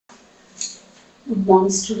Good morning,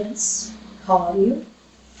 students. How are you?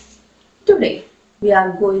 Today we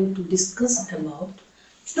are going to discuss about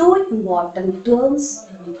two important terms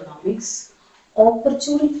in economics: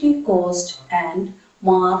 opportunity cost and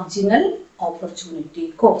marginal opportunity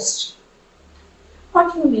cost.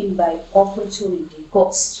 What do you mean by opportunity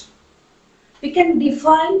cost? We can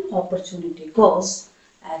define opportunity cost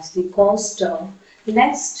as the cost of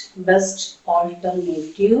next best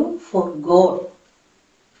alternative for goal.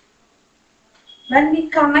 When we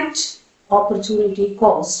connect opportunity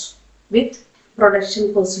cost with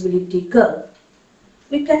production possibility curve,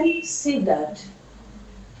 we can see that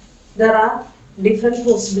there are different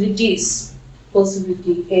possibilities.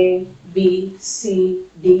 Possibility A, B, C,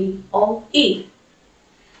 D or E.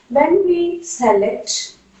 When we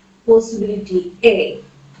select possibility A,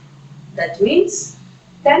 that means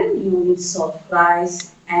 10 units of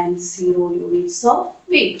rice and 0 units of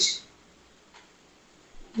wheat.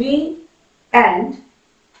 And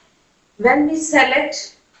when we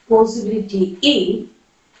select possibility E,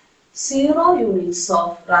 0 units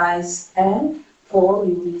of rice and 4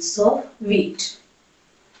 units of wheat.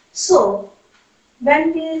 So,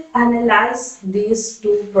 when we analyze these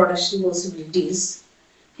two production possibilities,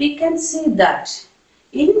 we can see that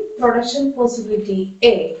in production possibility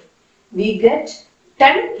A, we get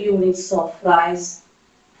 10 units of rice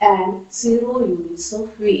and 0 units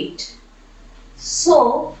of wheat.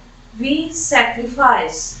 So, we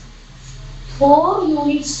sacrifice 4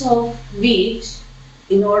 units of wheat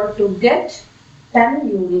in order to get 10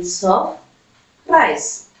 units of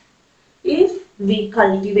rice. If we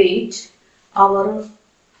cultivate our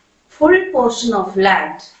full portion of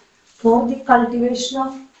land for the cultivation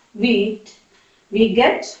of wheat, we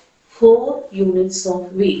get 4 units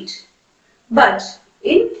of wheat. But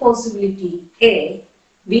in possibility A,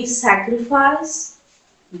 we sacrifice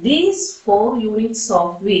these 4 units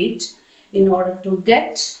of wheat in order to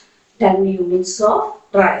get 10 units of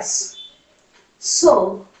rice.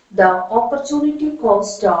 So, the opportunity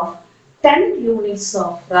cost of 10 units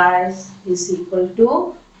of rice is equal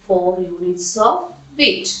to 4 units of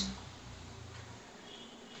wheat.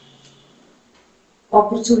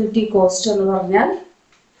 Opportunity cost എന്ന് പറഞ്ഞാൽ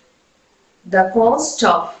the cost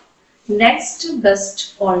of next best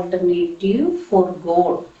alternative for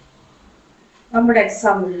goal. നമ്മുടെ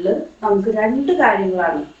എക്സാമ്പിളിൽ നമുക്ക് രണ്ട്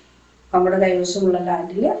കാര്യങ്ങളാണ് നമ്മുടെ കൈവശമുള്ള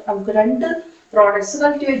ലാൻഡിൽ നമുക്ക് രണ്ട് പ്രോഡക്ട്സ്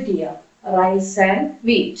കൾട്ടിവേറ്റ് ചെയ്യാം, റൈസ് ആൻഡ്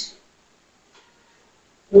വീറ്റ്.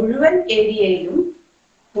 മുഴുവൻ ഏരിയയിലും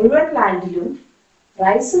മുഴുവൻ ലാൻഡിലും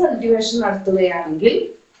റൈസ് കൾട്ടിവേഷൻ നടത്തുകയാണെങ്കിൽ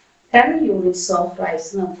 10 യൂണിറ്റ്സ് ഓഫ് റൈസ്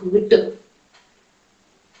നമുക്ക് കിട്ടും.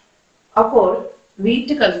 അപ്പോൾ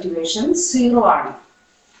വീറ്റ് കൾട്ടിവേഷൻ 0 ആണ്.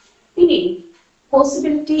 ഇനി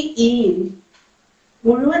പോസിബിലിറ്റി ഇയിൽ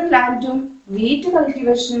മുഴുവൻ ലാൻഡും വീറ്റ്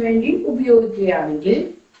കൾട്ടിവേഷന് വേണ്ടി ഉപയോഗിക്കുകയാണെങ്കിൽ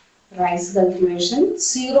റൈസ് കൾട്ടിവേഷൻ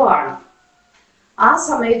 0 ആണ്. ആ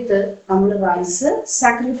സമയത്ത് നമ്മൾ റൈസ്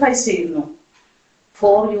സാക്രിഫൈസ് ചെയ്യുന്നു.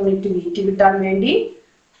 4 യൂണിറ്റ് വീറ്റ് കിട്ടാൻ വേണ്ടി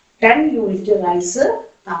 10 യൂണിറ്റ് റൈസ്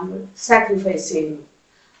നമ്മൾ സാക്രിഫൈസ് ചെയ്യുന്നു.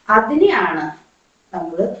 അതിനെയാണ്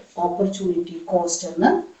നമ്മൾ ഓപ്പർച്യൂണിറ്റി കോസ്റ്റ്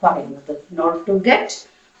എന്ന് പറയുന്നത്. In order to get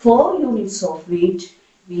 4 units of wheat,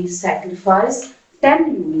 we sacrifice 10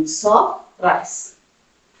 units of rice.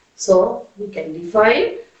 So, we can define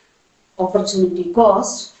opportunity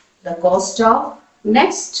cost, the cost of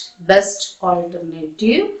next best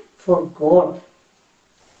alternative for goal.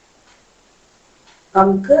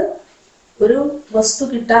 നമുക്ക് ഒരു വസ്തു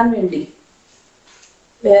കിട്ടാൻ വേണ്ടി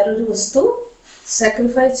വേറൊരു വസ്തു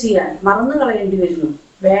സാക്രിഫൈസ് ചെയ്യാൻ മറന്നു കളയേണ്ടി വരുന്നു,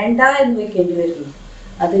 വേണ്ട എന്ന് വെക്കേണ്ടി വരുന്നു.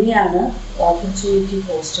 അതിനെയാണ് ഓപ്പർച്യൂണിറ്റി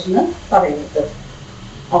കോസ്റ്റ് എന്ന് പറയുന്നത്.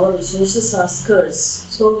 Our resources are scarce,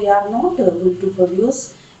 so we are not able to produce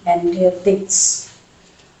entire things.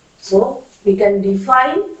 So we can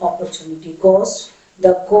define opportunity cost,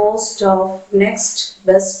 the cost of next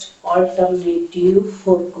best alternative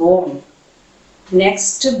for goal.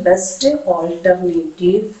 Next best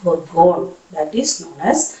alternative for goal, that is known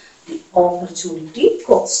as the opportunity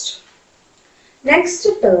cost. Next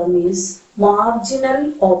term is marginal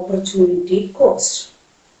opportunity cost.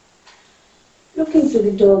 Look into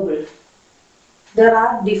the table. There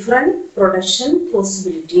are different production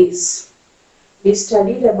possibilities. We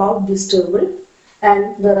studied about this table, and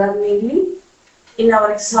there are mainly, in our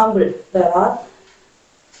example, there are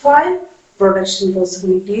 5 production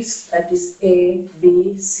possibilities, that is A,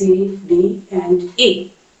 B, C, D and E.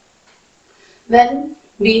 When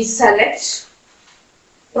we select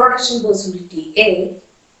production possibility A,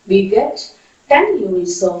 we get 10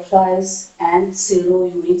 units of rice and 0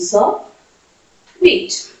 units of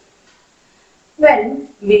wheat. When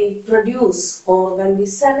we produce or when we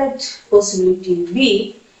select possibility B,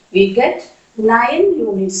 we get 9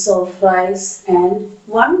 units of rice and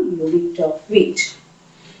 1 unit of wheat.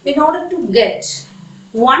 In order to get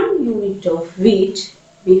 1 unit of wheat,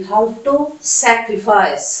 we have to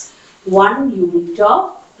sacrifice 1 unit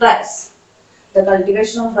of rice. The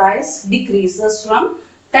cultivation of rice decreases from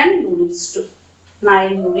 10 units to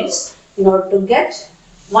 9 units in order to get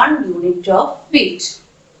 1 unit of wheat.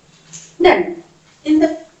 Then, in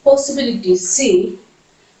the possibility C,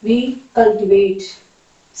 we cultivate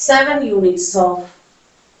 7 units of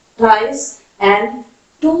rice and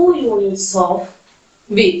 2 units of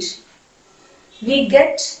wheat. We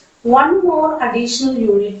get 1 more additional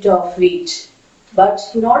unit of wheat. But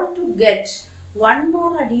in order to get 1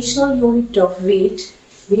 more additional unit of wheat,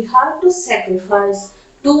 we have to sacrifice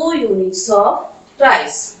 2 units of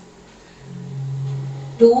rice.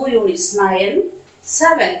 2 units, 9,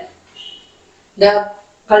 7. The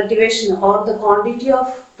cultivation or the quantity of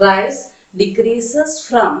rice decreases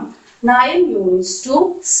from 9 units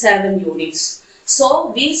to 7 units.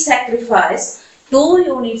 So we sacrifice 2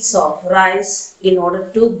 units of rice in order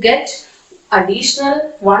to get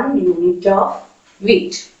additional 1 unit of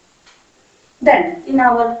wheat. Then in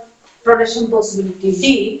our production possibility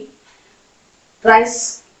D,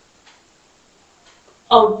 rice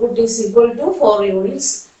output is equal to 4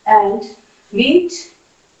 units and wheat,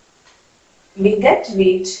 we get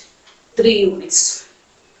wheat 3 units.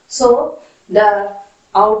 So the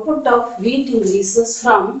output of wheat increases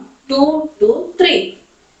from 2 to 3.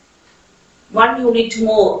 1 unit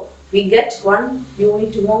more. We get 1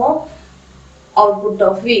 unit more output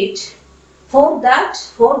of wheat. For that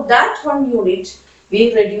 1 unit,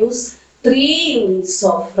 we reduce 3 units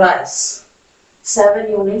of rice.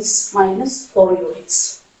 7 units minus 4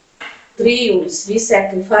 units. 3 units. We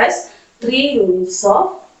sacrifice 3 units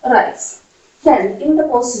of rice. Then in the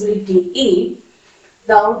possibility E,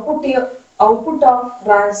 the output of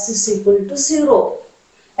rice is equal to 0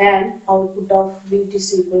 and output of wheat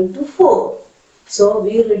is equal to 4. So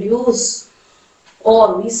we reduce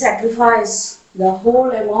or we sacrifice the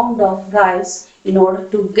whole amount of rice in order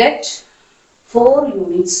to get 4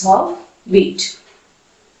 units of wheat.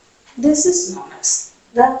 This is known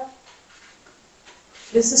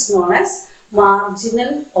as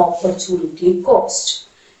marginal opportunity cost.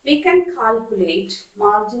 We can calculate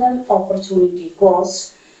marginal opportunity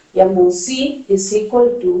cost. MOC is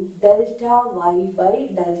equal to delta Y by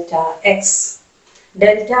delta X.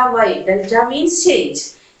 Delta Y, delta means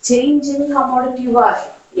change in commodity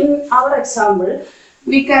Y. In our example,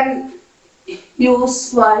 we can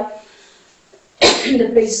use Y in the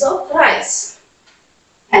place of rice.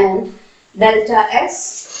 And delta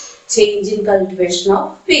X, change in cultivation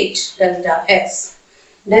of wheat, delta X.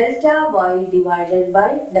 Delta Y divided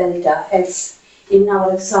by delta X. In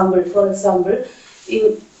our example, for example,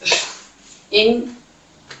 in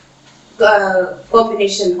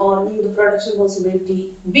combination or in the production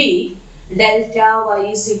possibility B, delta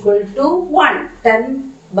Y is equal to 1,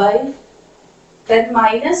 10 by 10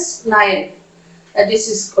 minus 9. That is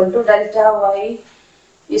equal to delta Y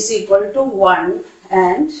is equal to 1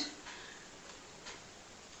 and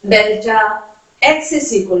delta X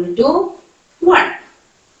is equal to 1.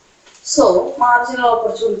 So, marginal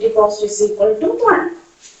opportunity cost is equal to 1.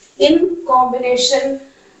 In combination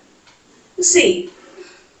C,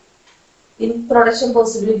 in production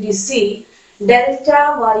possibility C,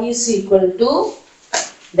 delta Y is equal to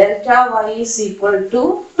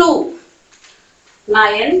 2.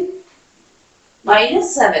 9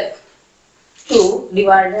 minus 7. 2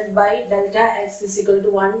 divided by delta X is equal to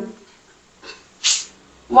 1.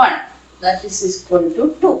 That is equal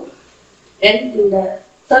to 2. And in the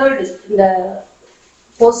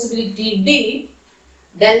possibility D,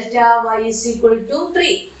 delta Y is equal to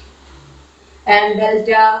 3 and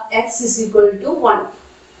delta X is equal to 1.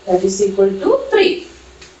 That is equal to 3.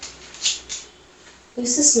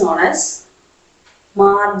 This is known as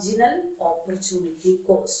marginal opportunity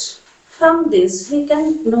cost. From this, we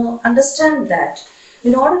can understand that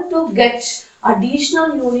in order to get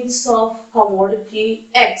additional units of commodity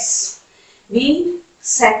X, we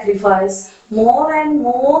sacrifice more and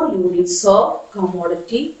more units of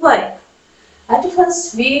commodity Y. At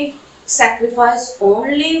first, we sacrifice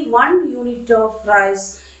only 1 unit of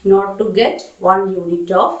rice in order to get 1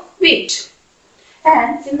 unit of wheat.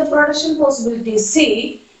 And in the production possibility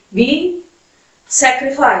C, we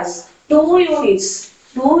sacrifice 2 units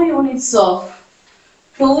of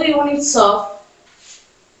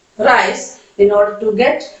rice in order to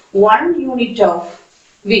get 1 unit of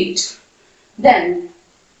wheat. Then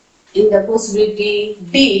in the possibility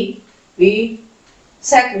D, we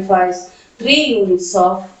sacrifice 3 units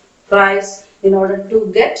of rice in order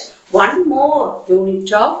to get 1 more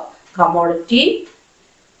unit of commodity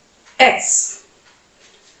X.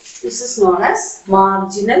 This is known as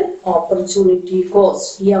marginal opportunity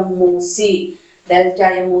cost, MOC. Delta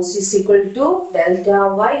MOC is equal to delta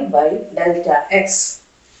Y by delta X.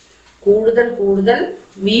 കൂടുതൽ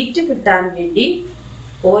wheat കിട്ടാൻ വേണ്ടി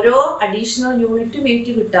ഓരോ additional unit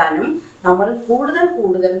wheat കിട്ടാനും നമ്മൾ കൂടുതൽ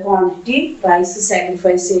quantity rice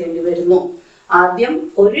sacrifice ചെയ്യേണ്ടി വരുന്നു. ആദ്യം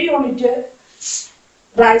ഒരു യൂണിറ്റ്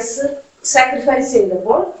റൈസ് സാക്രിഫൈസ്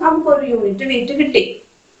ചെയ്തപ്പോൾ നമുക്ക് ഒരു യൂണിറ്റ് വീറ്റ് കിട്ടി.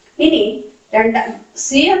 ഇനി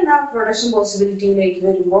സി എന്ന പ്രൊഡക്ഷൻ പോസിബിലിറ്റിയിലേക്ക്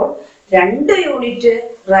വരുമ്പോൾ 2 യൂണിറ്റ്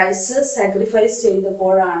റൈസ് സാക്രിഫൈസ്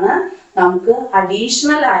ചെയ്തപ്പോഴാണ് നമുക്ക്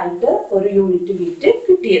അഡീഷണൽ ആയിട്ട് ഒരു യൂണിറ്റ് വീറ്റ്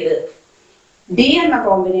കിട്ടിയത്. ഡി എന്ന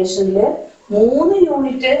കോമ്പിനേഷനിൽ 3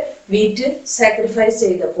 യൂണിറ്റ് വീറ്റ് സാക്രിഫൈസ്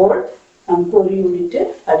ചെയ്തപ്പോൾ നമുക്ക് ഒരു യൂണിറ്റ്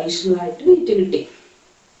അഡീഷണൽ ആയിട്ട് വീറ്റ് കിട്ടി.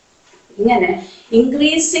 ഇങ്ങനെ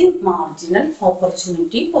ഇൻക്രീസിങ് മാർജിനൽ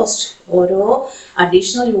ഓപ്പർച്യൂണിറ്റി കോസ്റ്റ്, ഓരോ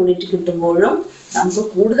അഡീഷണൽ യൂണിറ്റ് കിട്ടുമ്പോഴും നമുക്ക്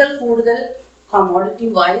കൂടുതൽ കമ്മോഡിറ്റി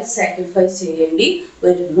വൈസ് സാക്രിഫൈസ് ചെയ്യേണ്ടി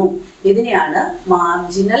വരുന്നു. ഇതിനെയാണ്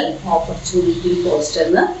മാർജിനൽ ഓപ്പർച്യൂണിറ്റി കോസ്റ്റ്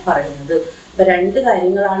എന്ന് പറയുന്നത്. ഇപ്പൊ 2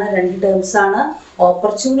 കാര്യങ്ങളാണ്, 2 ടേംസ് ആണ്,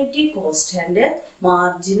 opportunity cost and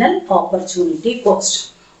marginal opportunity cost.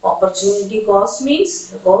 Opportunity cost means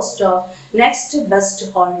the cost of next best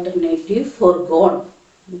alternative foregone.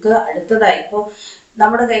 നമുക്ക് അടുത്തതായി ഇപ്പൊ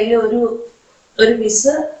നമ്മുടെ കയ്യിൽ ഒരു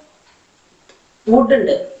പീസ് വുഡ്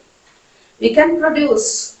ഉണ്ട്. We can produce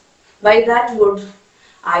by that wood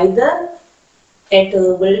either a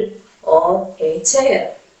table or a chair.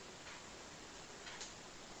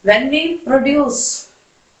 When we produce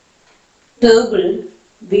table,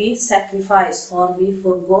 we sacrifice or we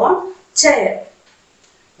forgo chair.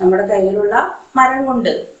 നമ്മുടെ കയ്യിലുള്ള മരം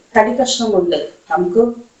കൊണ്ട്, തടി കഷ്ണം കൊണ്ട് നമുക്ക്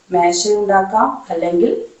മേശ ഉണ്ടാക്കാം,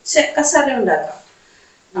 അല്ലെങ്കിൽ കസേര ഉണ്ടാക്കാം.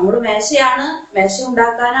 നമ്മൾ മേശ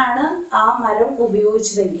ഉണ്ടാക്കാനാണ് ആ മരം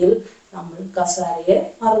ഉപയോഗിച്ചതെങ്കിൽ നമ്മൾ കസേരയെ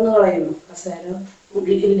മറന്നു കളയുന്നു, കസേര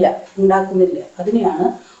ഉണ്ടാക്കുന്നില്ല. അതിനെയാണ്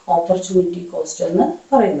ഓപ്പർച്യൂണിറ്റി കോസ്റ്റ് എന്ന്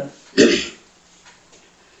പറയുന്നത്.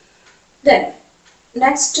 Then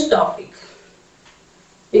next topic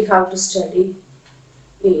we have to study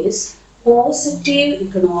is positive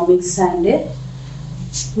economics and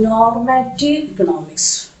normative economics.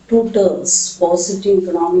 2 terms, positive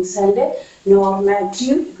economics and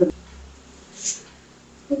normative economics.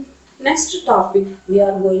 Next topic we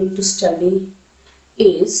are going to study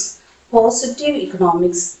is positive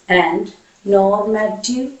economics and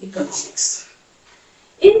normative economics.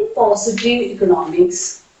 In positive economics,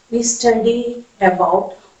 we study about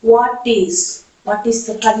what is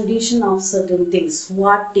the condition of certain things.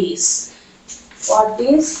 What is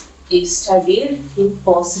studied in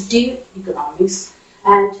positive economics,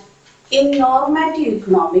 and in normative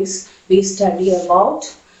economics we study about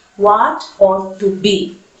what ought to be.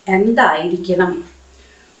 എന്തായിരിക്കണം?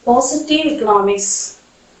 Positive economics,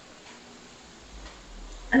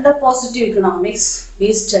 under positive economics we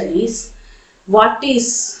studies what is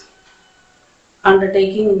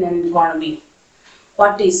undertaking in an economy.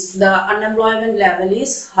 What is the unemployment level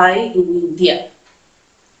is high in India,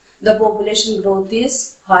 the population growth is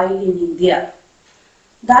high in India.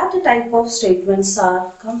 That type of statements are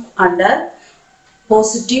come under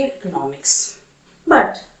positive economics.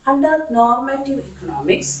 But under normative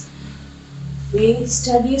economics we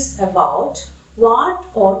studies about what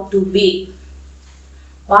ought to be.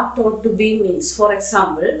 What ought to be means, for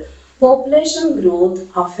example, population growth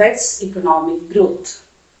affects economic growth.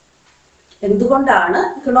 എന്തുകൊണ്ടാണ്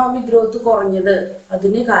economic growth കുറഞ്ഞത്?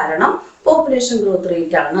 അതിന് കാരണം population growth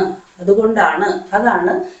rate ആണ്.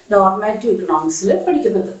 അതാണ് normative ഇക്കണോമിക്സിൽ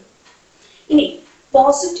പഠിക്കുന്നത്. ഇനി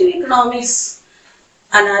positive economics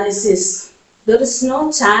analysis, there is no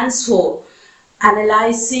chance for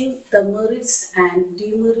analyzing the merits and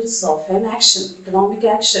demerits of an action, economic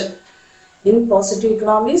action. In positive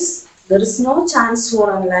economics, there is no chance for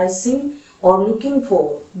analyzing or looking for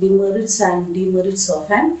the merits and demerits of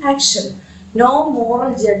an action. No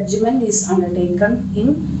moral judgment is undertaken in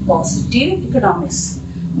positive economics.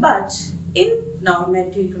 But in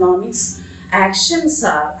normative economics, actions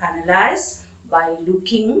are analyzed by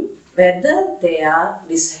looking whether they are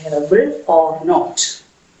desirable or not.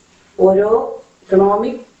 ഓരോ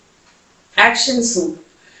economic ആക്ഷൻസും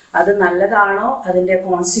അത് നല്ലതാണോ, അതിൻ്റെ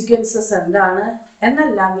consequences എന്താണ്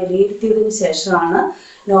എന്നെല്ലാം വിലയിരുത്തിയതിനു ശേഷമാണ്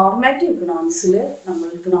normative ഇക്കണോമിക്സിൽ നമ്മൾ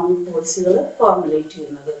economic പോളിസികൾ formulate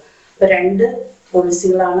ചെയ്യുന്നത്. ഇപ്പോൾ 2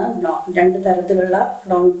 പോളിസികളാണ്, 2 തരത്തിലുള്ള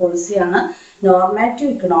economic പോളിസിയാണ്,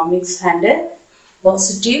 normative economics and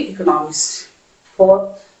positive economics. Four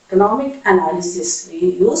economic analysis we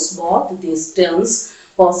use both these terms,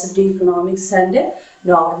 positive economics and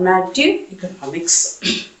normative economics.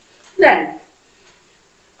 Then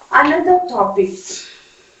Another topic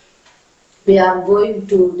we are going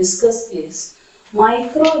to discuss is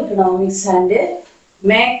microeconomics and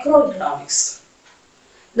macroeconomics.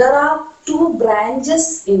 There are two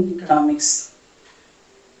branches in economics.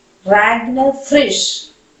 Ragnar Frisch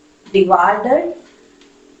divided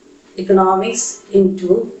economics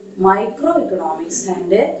into microeconomics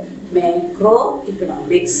and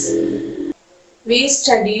macroeconomics. We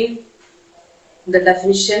studied the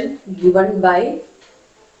definition given by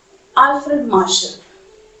Alfred Marshall.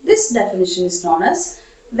 This definition is known as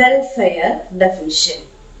welfare definition.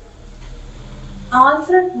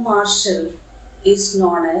 Alfred Marshall is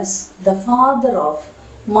known as the father of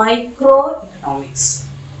microeconomics.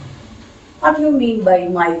 What do you mean by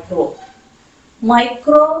micro?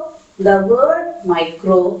 Micro, the word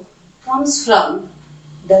micro comes from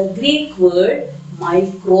the Greek word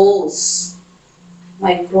micros.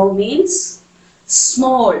 Micro means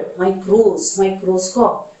small, micros,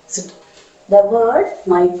 microscope. The word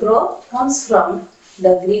micro comes from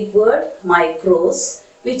the Greek word micros,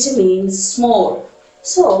 which means small.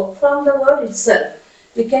 So, from the word itself,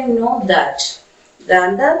 we can know that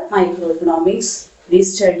under microeconomics, we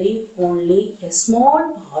study only a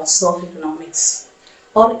small parts of economics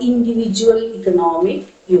or individual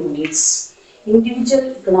economic units.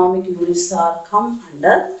 Individual economic units are come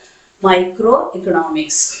under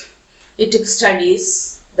microeconomics. It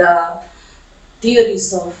studies the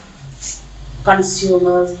theories of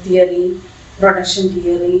consumer theory, production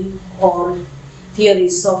theory, or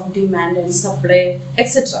theories of demand and supply,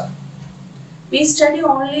 etc. We study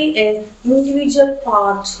only a individual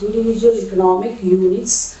part, individual economic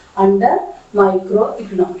units under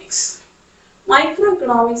microeconomics.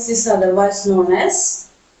 Microeconomics is otherwise known as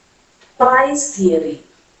price theory.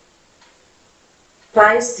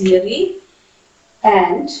 Price theory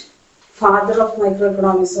and father of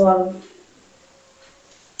microeconomics, or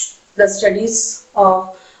the studies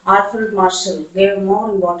of Alfred Marshall, gave more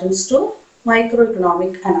importance to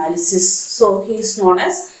microeconomic analysis. So he is known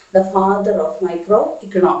as the father of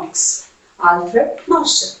microeconomics, Alfred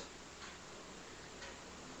Marshall.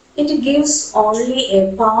 It gives only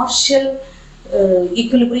a partial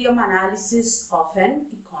equilibrium analysis of an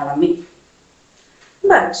economy.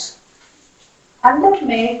 But under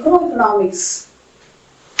macroeconomics,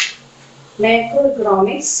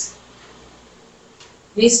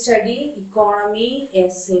 we study economy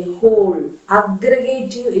as a whole,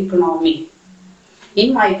 aggregative economy.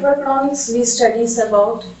 In microeconomics, we study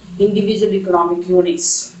about individual economic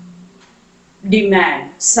units,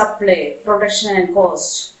 demand, supply, production and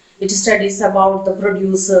cost. It studies about the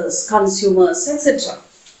producers, consumers, etc.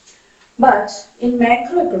 But in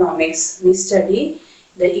macroeconomics, we study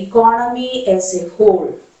the economy as a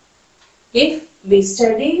whole. If we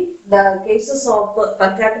study the cases of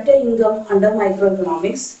per capita income under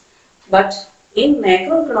microeconomics, but in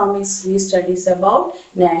macroeconomics, we study about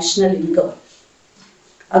national income,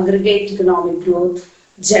 aggregate economic growth,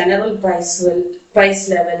 general price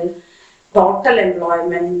level, total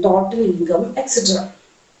employment, total income, etc.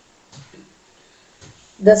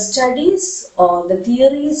 The studies or the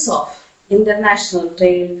theories of international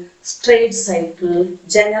trade, trade cycle,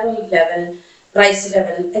 general level, price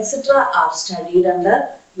level, etc. are studied under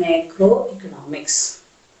macroeconomics.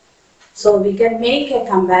 So we can make a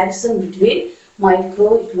comparison between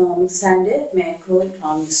microeconomics and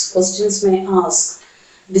macroeconomics. Questions may ask,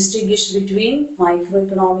 distinguish between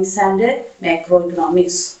microeconomics and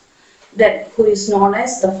macroeconomics. Then, who is known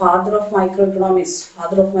as the father of microeconomics?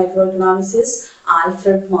 Father of microeconomics is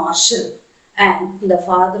Alfred Marshall, and the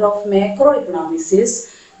father of macroeconomics is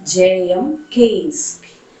J.M. Keynes.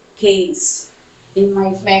 In my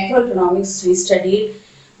macroeconomics, we studied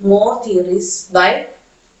more theories by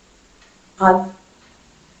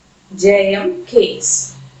J.M.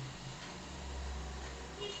 Keynes.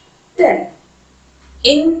 Then,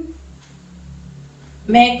 in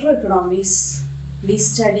macroeconomics, we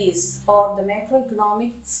studies, or the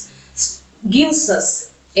macroeconomics gives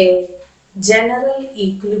us a general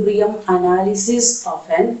equilibrium analysis of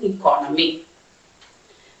an economy.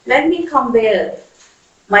 When we compare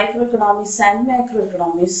microeconomics and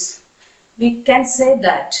macroeconomics, we can say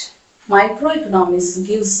that microeconomics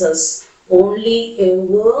gives us only a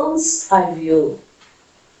worm's eye view,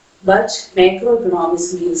 but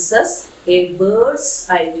macroeconomics gives us a bird's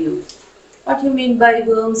eye view. What do you mean by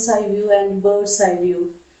worm's eye view and bird's eye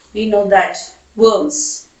view? We know that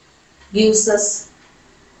worms gives us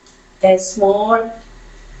a small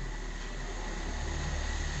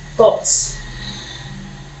thoughts.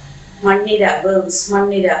 മണ്ണിര, worms,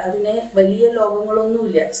 മണ്ണിര, അതിന് വലിയ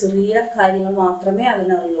ലോകങ്ങളൊന്നുമില്ല, ചെറിയ കാര്യങ്ങൾ മാത്രമേ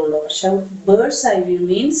അതിനറിയുള്ളൂ. പക്ഷെ birds eye view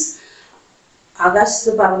means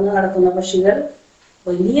ആകാശത്ത് പറന്നു നടക്കുന്ന പക്ഷികൾ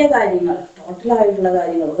വലിയ കാര്യങ്ങൾ, ടോട്ടലായിട്ടുള്ള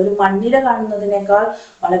കാര്യങ്ങൾ, ഒരു മണ്ണിര കാണുന്നതിനേക്കാൾ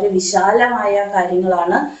വളരെ വിശാലമായ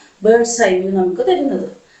കാര്യങ്ങളാണ് ബേർഡ്സ് ഐ വ്യൂ നമുക്ക് തരുന്നത്.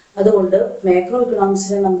 അതുകൊണ്ട് മാക്രോ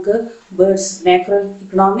ഇക്കണോമിക്സിനെ നമുക്ക് macro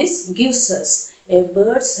economics gives us a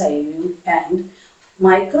bird's eye view and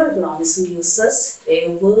microeconomics gives us a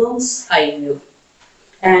worm's eye view.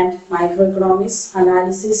 And microeconomics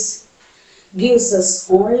analysis gives us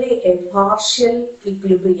only a partial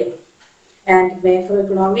equilibrium, and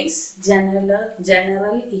macroeconomics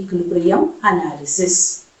general equilibrium analysis.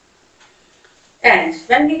 And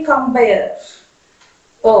when we compare,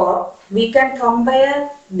 or we can compare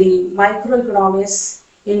the microeconomics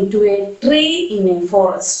into a tree in a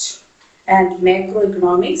forest, and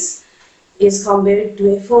macroeconomics is compared to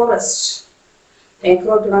a forest.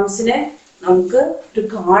 Macroeconomics നമുക്ക് ഒരു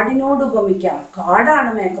കാടിനോട് ഉപമിക്കാം.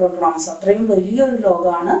 കാടാണ് macro economics, അത്രയും വലിയൊരു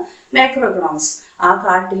ലോകമാണ് macro economics. ആ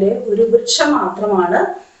കാട്ടിലെ ഒരു വൃക്ഷം മാത്രമാണ്,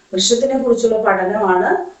 വൃക്ഷത്തിനെ കുറിച്ചുള്ള പഠനമാണ്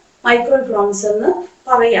മൈക്രോ എക്കണോമിക്സ് എന്ന്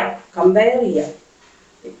പറയാം, കമ്പയർ ചെയ്യാം.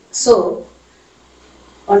 So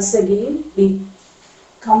once again we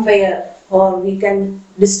compare, or we can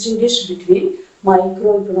distinguish between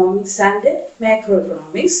microeconomics and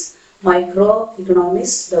macroeconomics.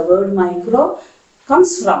 Microeconomics, the word micro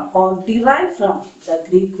comes from or derived from the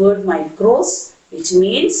Greek word micros, which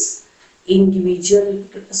means individual,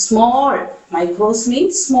 small. Micros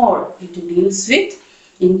means small. It deals with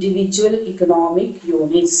individual economic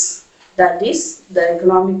units. That is the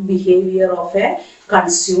economic behavior of a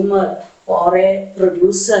consumer or a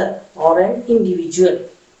producer or an individual.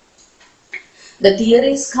 The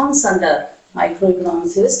theories comes under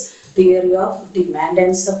microeconomics is theory of demand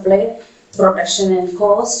and supply, production and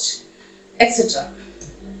cost, etc.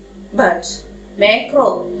 But macro,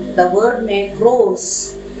 the word macros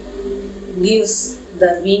gives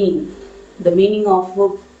the meaning of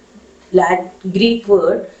Greek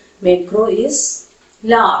word macro is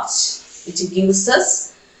large, which gives us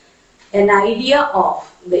an idea of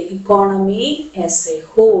the economy as a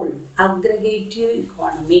whole, aggregative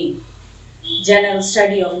economy, general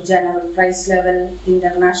study of general price level,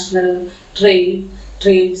 international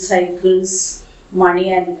trade cycles, money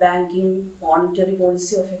and banking, monetary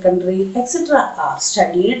policy of a country, etc. are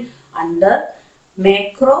studied under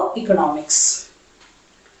macroeconomics.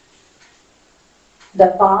 The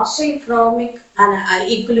partial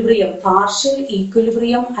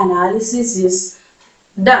equilibrium analysis is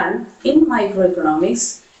done in microeconomics,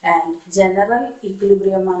 and general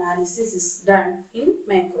equilibrium analysis is done in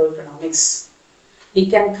macroeconomics. We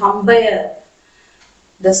can compare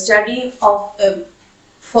the study of a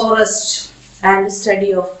forest and study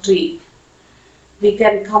of tree. We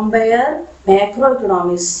can compare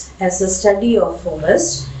macroeconomics as a study of forest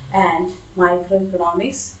and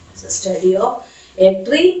microeconomics as a study of a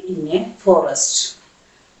tree in a forest.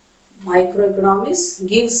 Microeconomics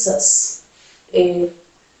gives us a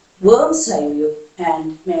worm's eye view and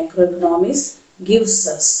macroeconomics gives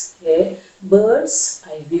us a bird's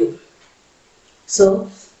eye view. So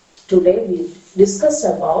today we discussed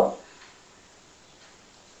about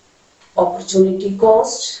opportunity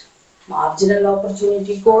cost, marginal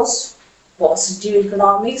opportunity cost, positive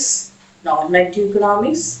economics, normative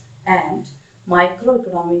economics, and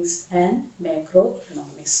microeconomics and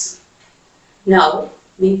macroeconomics. Now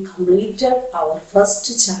we completed our first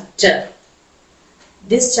chapter.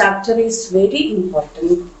 This chapter is very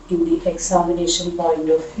important in the examination point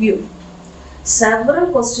of view.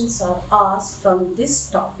 Several questions are asked from this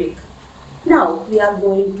topic. Now we are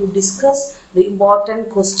going to discuss the important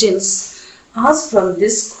questions asked from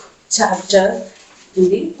this chapter in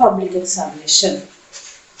the public examination.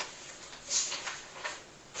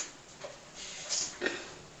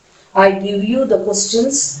 I give you the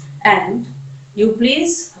questions and you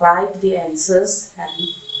please write the answers and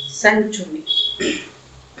send to me.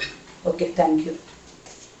 Okay, thank you.